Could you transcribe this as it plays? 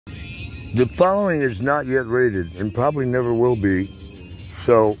The following is not yet rated and probably never will be.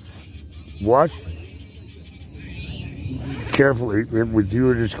 So watch carefully with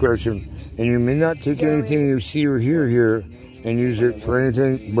your discretion. And you may not take anything you see or hear here and use it for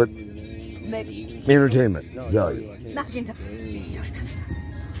anything but entertainment value.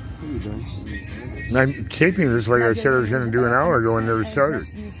 I'm taping this like I said I was going to do an hour ago and never started.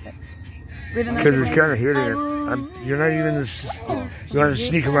 Because it's kind of hitting it. You're not even this. You want to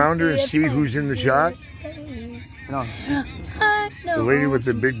sneak around her and see who's in the shot? No. The lady with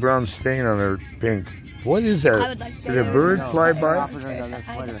the big brown stain on her pink. What is that? Did a bird fly by?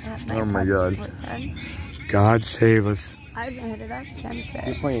 Oh my God. God save us. I was going to hit it up.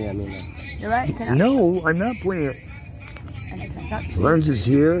 You're pointing at me now. You're right. No, I'm not pointing it. Lens is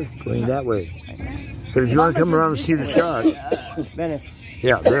here, going that way. But if you want to come around and see the shot. Venice.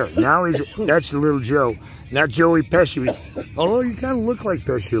 Yeah, there. Now that's little Joe. Not Joey Pesci. Although you kind of look like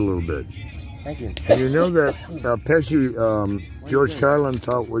Pesci a little bit. Thank you. And you know that Pesci, George Carlin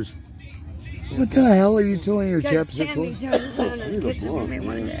thought was, what the hell are you doing your chapstick for?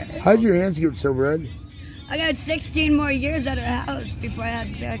 How'd your hands get so red? I got 16 more years at her house before I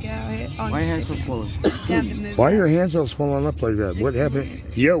had to back out here. Why are your hands so swollen? Why are your hands all swollen up like that? What happened?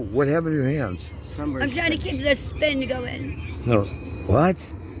 Yo, what happened to your hands? I'm trying to keep this spin going. No. What?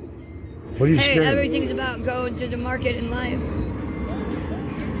 What are you saying? Hey, everything's about going to the market in life.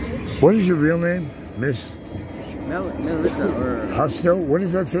 What is your real name? Miss? Melissa or... Hostel? What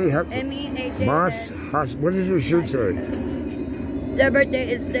does that say? M-E-H-A-S. Moss? What does your shirt say? Their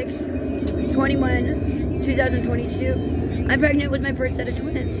birthday is 6/21/2022. I'm pregnant with my first set of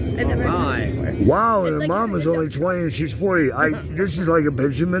twins. I've never had twins before. Wow, and her mom is only 20 and she's 40. This is like a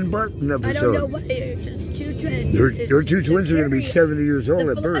Benjamin Button episode. I don't know what it is. Just two twins. Your two twins are going to be 70 years old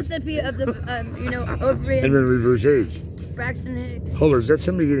at birth. The philosophy of the, ovary. And then reverse age. Braxton Hicks. Hold on, is that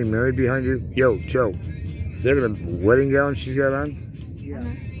somebody getting married behind you? Yo, Joe, is that a wedding gown she's got on? Yeah.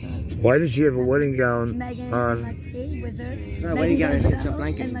 Why does she have a wedding gown Megan on? Lexi with her. No, wedding gown is it's a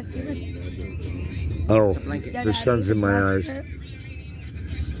blanket. Oh, the sun's in my eyes.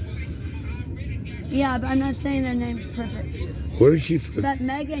 Yeah, but I'm not saying their name's perfect. Where is she from? But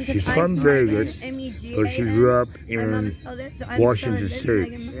Megan, She's from Vegas, but she grew up in Washington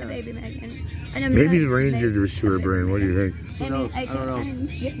State. Maybe the rain did this to her brain. What do you think? I don't know.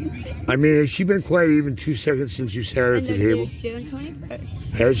 I mean, has she been quiet even 2 seconds since you sat at the table? June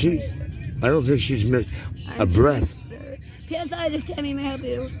 21st. Has she? I don't think she's missed a breath. PSI, this Tammy may help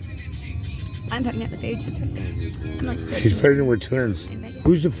you. I'm pregnant with ages. I'm like 30. She's pregnant with twins.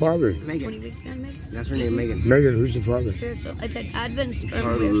 Who's the father? Megan. That's her name, Megan. Megan, who's the father? Spiritual. I said Advent,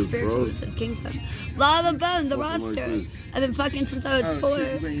 sperm, we're spiritual. It says Kingdom. Law of Bone, the roster. I've been fucking since I was 4.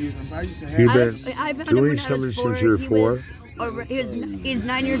 You've been doing something since you were 4? He's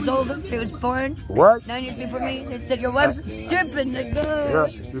 9 years old. He was born. What? 9 years before me. They said, your wife's stripping. They go.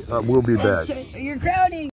 Yeah, we'll be back. You're crowding.